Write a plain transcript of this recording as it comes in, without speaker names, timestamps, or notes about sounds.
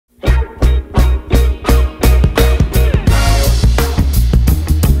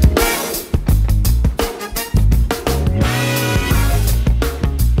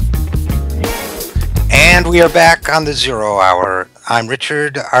We are back on the Zero Hour. I'm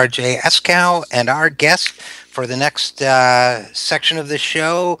Richard RJ Eskow, and our guest for the next section of the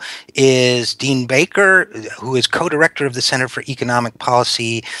show is Dean Baker, who is co-director of the Center for Economic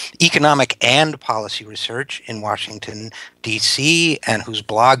and Policy Research in Washington, D.C., and whose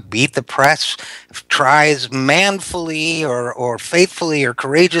blog, Beat the Press, tries manfully or faithfully or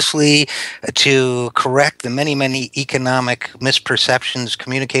courageously to correct the many, many economic misperceptions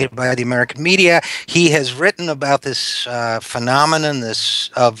communicated by the American media. He has written about this phenomenon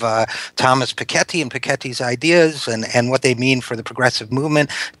of Thomas Piketty and Piketty's ideas and what they mean for the progressive movement.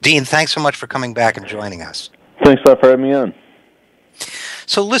 Dean, thanks so much for coming back and joining us. Thanks a lot for having me on.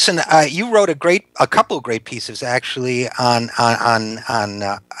 So listen, you wrote a couple of great pieces actually on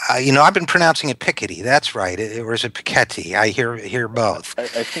I've been pronouncing it Piketty. That's right. Or is it Piketty? I hear both.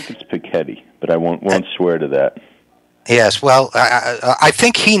 I think it's Piketty, but I won't swear to that. Yes, well, I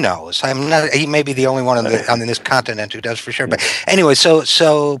think he knows. I'm not. He may be the only one on this continent who does for sure. But anyway, so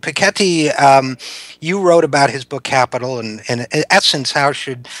Piketty, you wrote about his book Capital, and in essence, how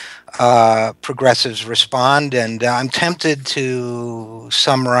should progressives respond? And I'm tempted to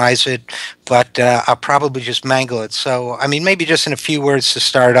summarize it, but I'll probably just mangle it. So, I mean, maybe just in a few words to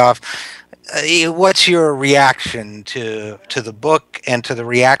start off. What's your reaction to the book and to the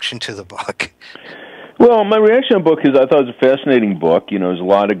reaction to the book? Well, my reaction to the book is I thought it was a fascinating book. You know, there's a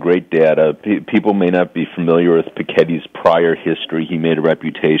lot of great data. People may not be familiar with Piketty's prior history. He made a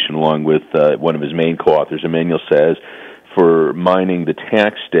reputation, along with one of his main co-authors, Emmanuel Saez, for mining the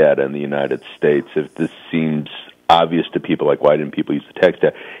tax data in the United States. If this seems obvious to people, like why didn't people use the tax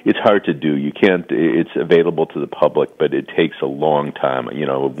data, it's hard to do. You can't. It's available to the public, but it takes a long time. You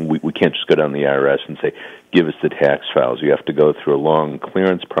know, we can't just go down to the IRS and say, give us the tax files. You have to go through a long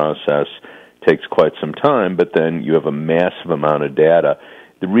clearance process. Takes quite some time, but then you have a massive amount of data.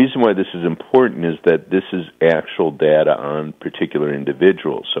 The reason why this is important is that this is actual data on particular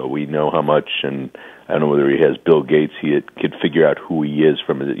individuals. So we know how much, and I don't know whether he has Bill Gates, he could figure out who he is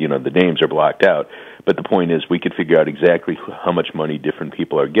from, the names are blocked out. But the point is we could figure out exactly how much money different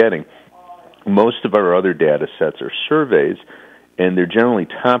people are getting. Most of our other data sets are surveys, and they're generally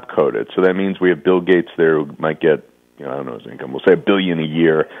top-coded. So that means we have Bill Gates there who might get, I don't know his income, we'll say $1 billion a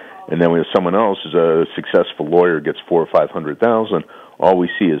year. And then we have someone else who's a successful lawyer, gets $400,000 or $500,000. All we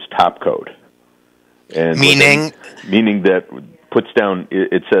see is top code, and meaning that puts down.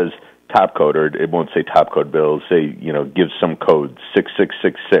 It says top code, or it won't say top code, but it'll say give some code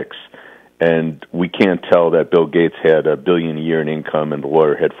 6666, and we can't tell that Bill Gates had $1 billion a year in income and the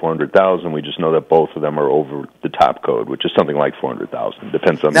lawyer had 400,000. We just know that both of them are over the top code, which is something like 400,000.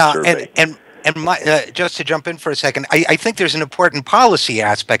 Depends on the survey. And just to jump in for a second, I think there's an important policy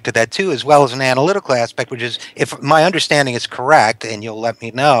aspect to that, too, as well as an analytical aspect, which is, if my understanding is correct, and you'll let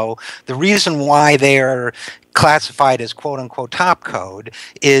me know, the reason why they're classified as quote-unquote top code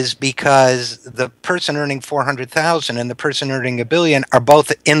is because the person earning 400,000 and the person earning $1 billion are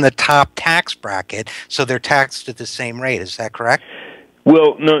both in the top tax bracket, so they're taxed at the same rate. Is that correct?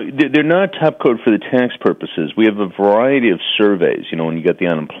 Well, no, they're not top code for the tax purposes. We have a variety of surveys. When you get the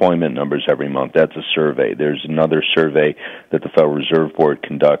unemployment numbers every month, that's a survey. There's another survey that the Federal Reserve Board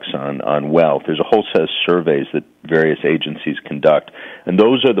conducts on wealth. There's a whole set of surveys that various agencies conduct, and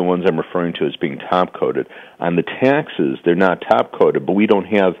those are the ones I'm referring to as being top coded. On the taxes, they're not top coded, but we don't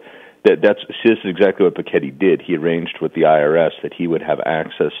have that. This is exactly what Piketty did. He arranged with the IRS that he would have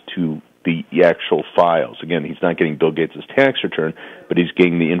access to the actual files. Again, he's not getting Bill Gates' tax return, but he's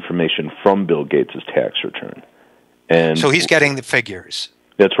getting the information from Bill Gates' tax return. And so he's getting the figures.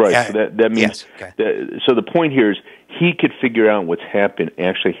 That's right. Yeah. So that means. Yes. Okay. So the point here is he could figure out what's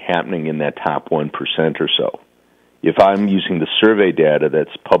actually happening in that top 1% or so. If I'm using the survey data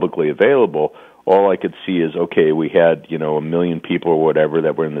that's publicly available, all I could see is, okay, we had 1 million people or whatever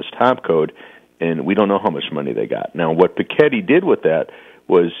that were in this top code, and we don't know how much money they got. Now, what Piketty did with that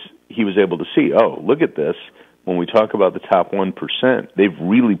was he was able to see, look at this. When we talk about the top 1%, they've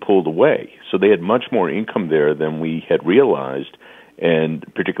really pulled away. So they had much more income there than we had realized, and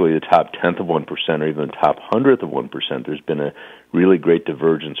particularly the top 10th of 1% or even the top 100th of 1%, there's been a really great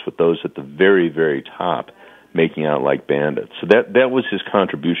divergence with those at the very, very top making out like bandits. So that was his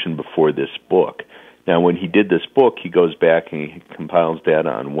contribution before this book. Now, when he did this book, he goes back and he compiles data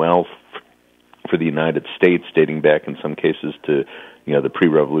on wealth for the United States, dating back in some cases to the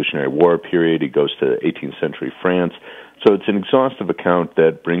pre-Revolutionary War period. He goes to 18th century France. So it's an exhaustive account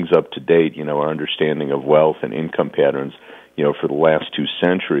that brings up to date, our understanding of wealth and income patterns, for the last 2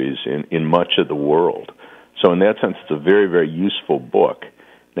 centuries in much of the world. So in that sense, it's a very, very useful book.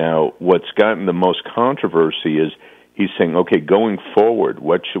 Now, what's gotten the most controversy is he's saying, okay, going forward,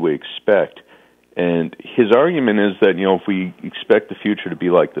 what should we expect? And his argument is that, if we expect the future to be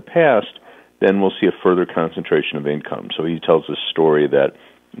like the past, then we'll see a further concentration of income. So he tells this story that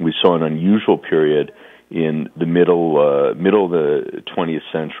we saw an unusual period in the middle of the 20th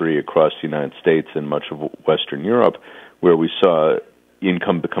century across the United States and much of Western Europe, where we saw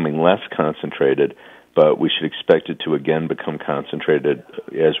income becoming less concentrated, but we should expect it to again become concentrated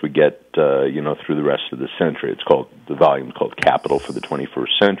as we get through the rest of the century. The volume called Capital for the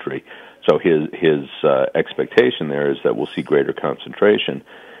 21st Century. So his expectation there is that we'll see greater concentration.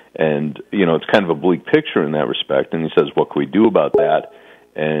 And, it's kind of a bleak picture in that respect. And he says, what can we do about that?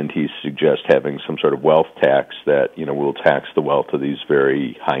 And he suggests having some sort of wealth tax that, will tax the wealth of these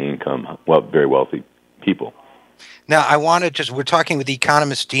very high income, very wealthy people. Now, we're talking with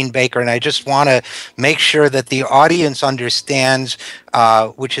economist Dean Baker, and I just want to make sure that the audience understands,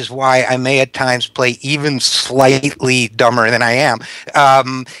 which is why I may at times play even slightly dumber than I am,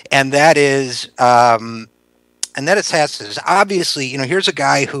 and that is Hasses. Obviously, here's a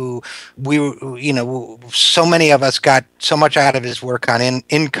guy who so many of us got so much out of his work on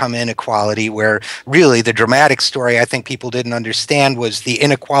income inequality, where really the dramatic story I think people didn't understand was the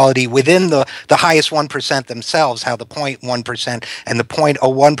inequality within the highest 1% themselves, how the 0.1% and the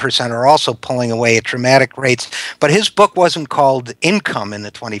 0.01% are also pulling away at dramatic rates. But his book wasn't called Income in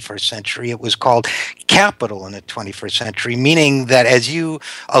the 21st Century. It was called Capital in the 21st Century, meaning that, as you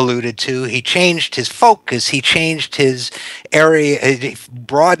alluded to, he changed his focus, he changed his area, he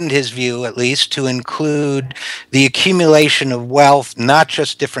broadened his view at least to include the accumulation of wealth, not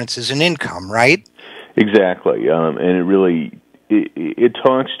just differences in income, right? Exactly, and it really it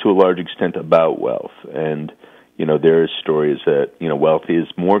talks to a large extent about wealth, and there are stories that wealth is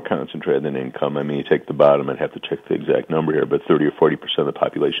more concentrated than income. I mean, you take the bottom, I'd have to check the exact number here, but 30 or 40% of the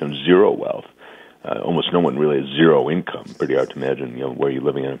population has zero wealth. Almost no one really has zero income. Pretty hard to imagine where you're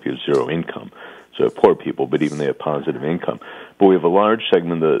living in if you have zero income. So poor people, but even they have positive income. But we have a large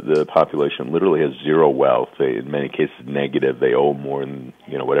segment of the population literally has zero wealth. They, in many cases, negative. They owe more than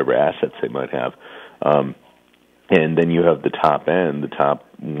whatever assets they might have. And then you have the top end, the top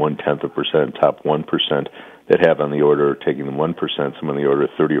 0.1%, top 1% that have on the order, taking the 1%, some on the order of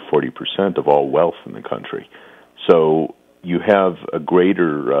 30 or 40% of all wealth in the country. So you have a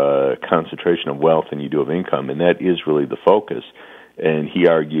greater concentration of wealth than you do of income, and that is really the focus. And he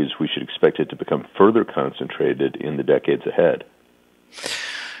argues we should expect it to become further concentrated in the decades ahead.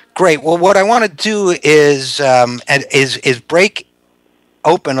 Great. Well, what I want to do is break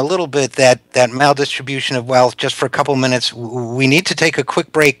open a little bit that maldistribution of wealth just for a couple minutes. We need to take a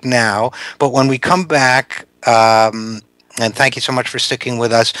quick break now, but when we come back, and thank you so much for sticking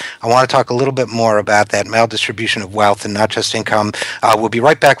with us, I want to talk a little bit more about that maldistribution of wealth and not just income. We'll be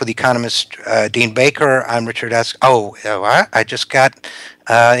right back with economist Dean Baker. I'm Richard Eskow. Oh, I just got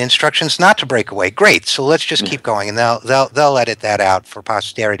instructions not to break away. Great. So let's just keep going, and they'll edit that out for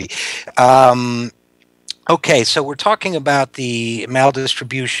posterity. Okay, so we're talking about the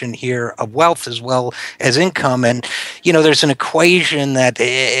maldistribution here of wealth as well as income, and there's an equation that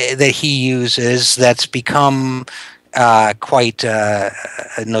he uses that's become quite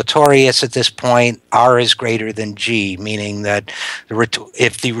notorious at this point. R is greater than G, meaning that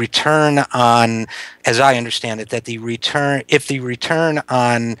if the return on, as I understand it, if the return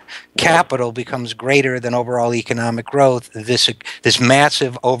on capital becomes greater than overall economic growth, this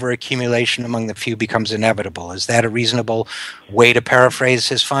massive overaccumulation among the few becomes inevitable. Is that a reasonable way to paraphrase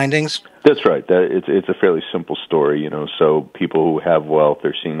his findings? That's right. It's a fairly simple story. So people who have wealth,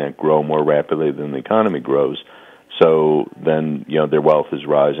 they're seeing that grow more rapidly than the economy grows. So then, their wealth is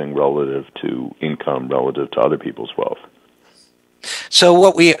rising relative to income, relative to other people's wealth.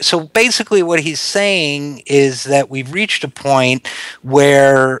 So basically what he's saying is that we've reached a point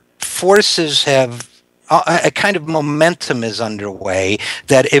where forces have a kind of momentum is underway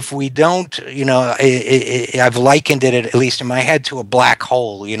that if we don't, I've likened it, at least in my head, to a black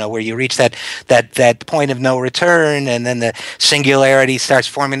hole, where you reach that point of no return, and then the singularity starts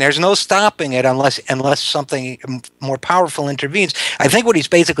forming. There's no stopping it unless something more powerful intervenes. I think what he's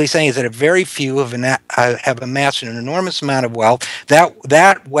basically saying is that a very few have amassed an enormous amount of wealth.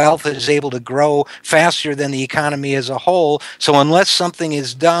 That wealth is able to grow faster than the economy as a whole. So unless something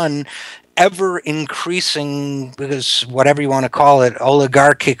is done, ever increasing, because whatever you want to call it,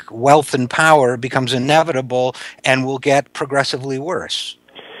 oligarchic wealth and power becomes inevitable and will get progressively worse.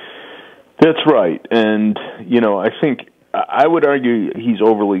 That's right. And, I think I would argue he's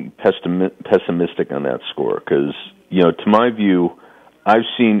overly pessimistic on that score because, to my view, I've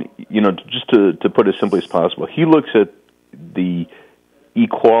seen, just to put it as simply as possible, he looks at the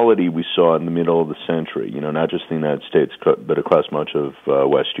equality we saw in the middle of the century, not just in the United States, but across much of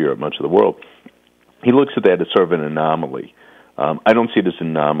West Europe, much of the world. he looks at that as sort of an anomaly. I don't see it as an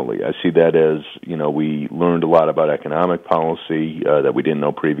anomaly. I see that as, we learned a lot about economic policy that we didn't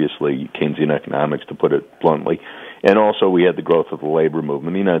know previously, Keynesian economics, to put it bluntly. And also we had the growth of the labor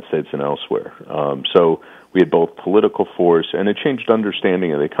movement in the United States and elsewhere. So we had both political force and a changed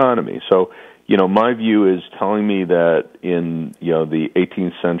understanding of the economy. So, my view is telling me that in, the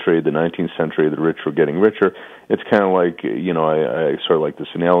 18th century, the 19th century, the rich were getting richer. It's kind of like, I sort of like this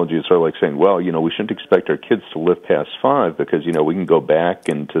analogy. It's sort of like saying, well, we shouldn't expect our kids to live past 5 because, we can go back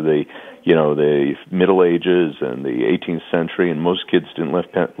into the, the Middle Ages and the 18th century, and most kids didn't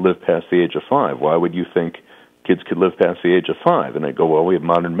live past the age of 5. Why would you think kids could live past the age of 5? And I go, well, we have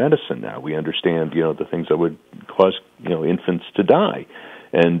modern medicine now. We understand, the things that would cause, infants to die.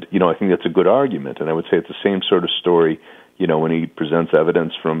 And, I think that's a good argument. And I would say it's the same sort of story, when he presents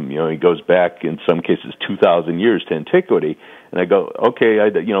evidence from, he goes back, in some cases, 2,000 years to antiquity. And I go, okay,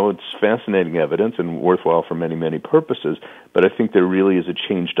 it's fascinating evidence and worthwhile for many, many purposes. But I think there really is a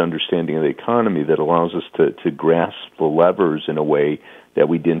changed understanding of the economy that allows us to grasp the levers in a way that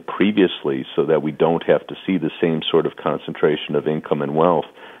we didn't previously, so that we don't have to see the same sort of concentration of income and wealth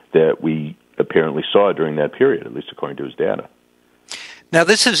that we apparently saw during that period, at least according to his data. Now,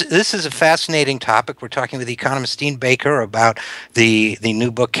 this is a fascinating topic. We're talking with economist Dean Baker about the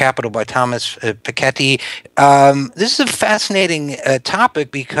new book Capital by Thomas Piketty. This is a fascinating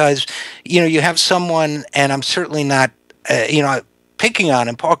topic because you have someone, and I'm certainly not picking on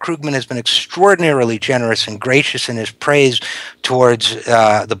him. Paul Krugman has been extraordinarily generous and gracious in his praise towards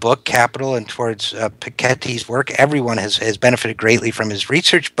the book Capital and towards Piketty's work. Everyone has benefited greatly from his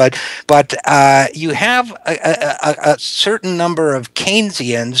research, but you have a certain number of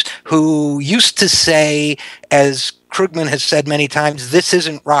Keynesians who used to say, as Krugman has said many times, this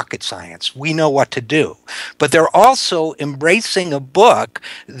isn't rocket science. We know what to do. But they're also embracing a book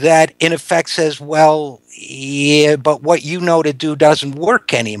that in effect says, well, yeah, but what you know to do doesn't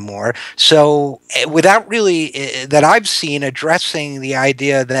work anymore. So without really, that I've seen, addressing the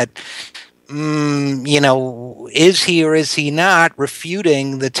idea that, is he or is he not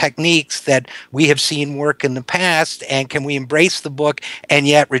refuting the techniques that we have seen work in the past, and can we embrace the book and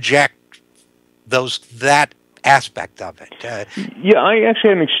yet reject that aspect of it? Yeah, I actually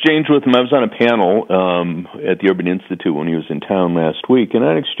had an exchange with him. I was on a panel at the Urban Institute when he was in town last week, and I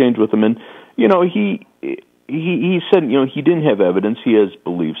had an exchange with him, and he said, he didn't have evidence. He has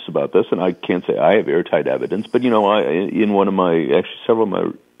beliefs about this, and I can't say I have airtight evidence, but, in one of several of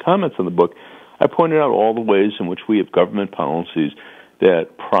my comments on the book, I pointed out all the ways in which we have government policies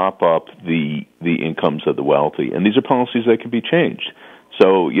that prop up the incomes of the wealthy, and these are policies that can be changed.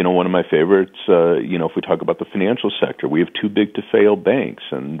 So, one of my favorites, if we talk about the financial sector, we have too big to fail banks,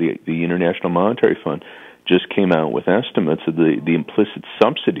 and the International Monetary Fund just came out with estimates of the implicit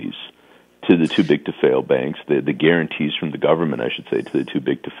subsidies to the too big to fail banks, the guarantees from the government, I should say, to the too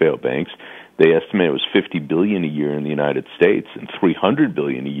big to fail banks. They estimate it was $50 billion a year in the United States and $300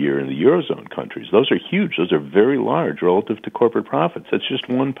 billion a year in the Eurozone countries. Those are huge. Those are very large relative to corporate profits. That's just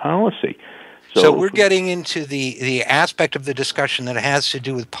one policy. So we're getting into the aspect of the discussion that has to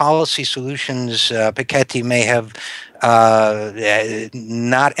do with policy solutions Piketty may have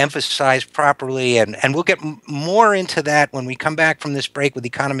not emphasized properly, and we'll get more into that when we come back from this break with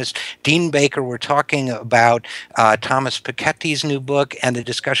economist Dean Baker. We're talking about Thomas Piketty's new book and the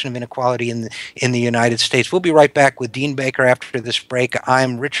discussion of inequality in the United States. We'll be right back with Dean Baker after this break.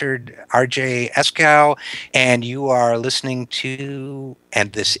 I'm Richard RJ Eskow, and you are listening to,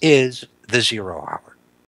 and this is, The Zero Hour.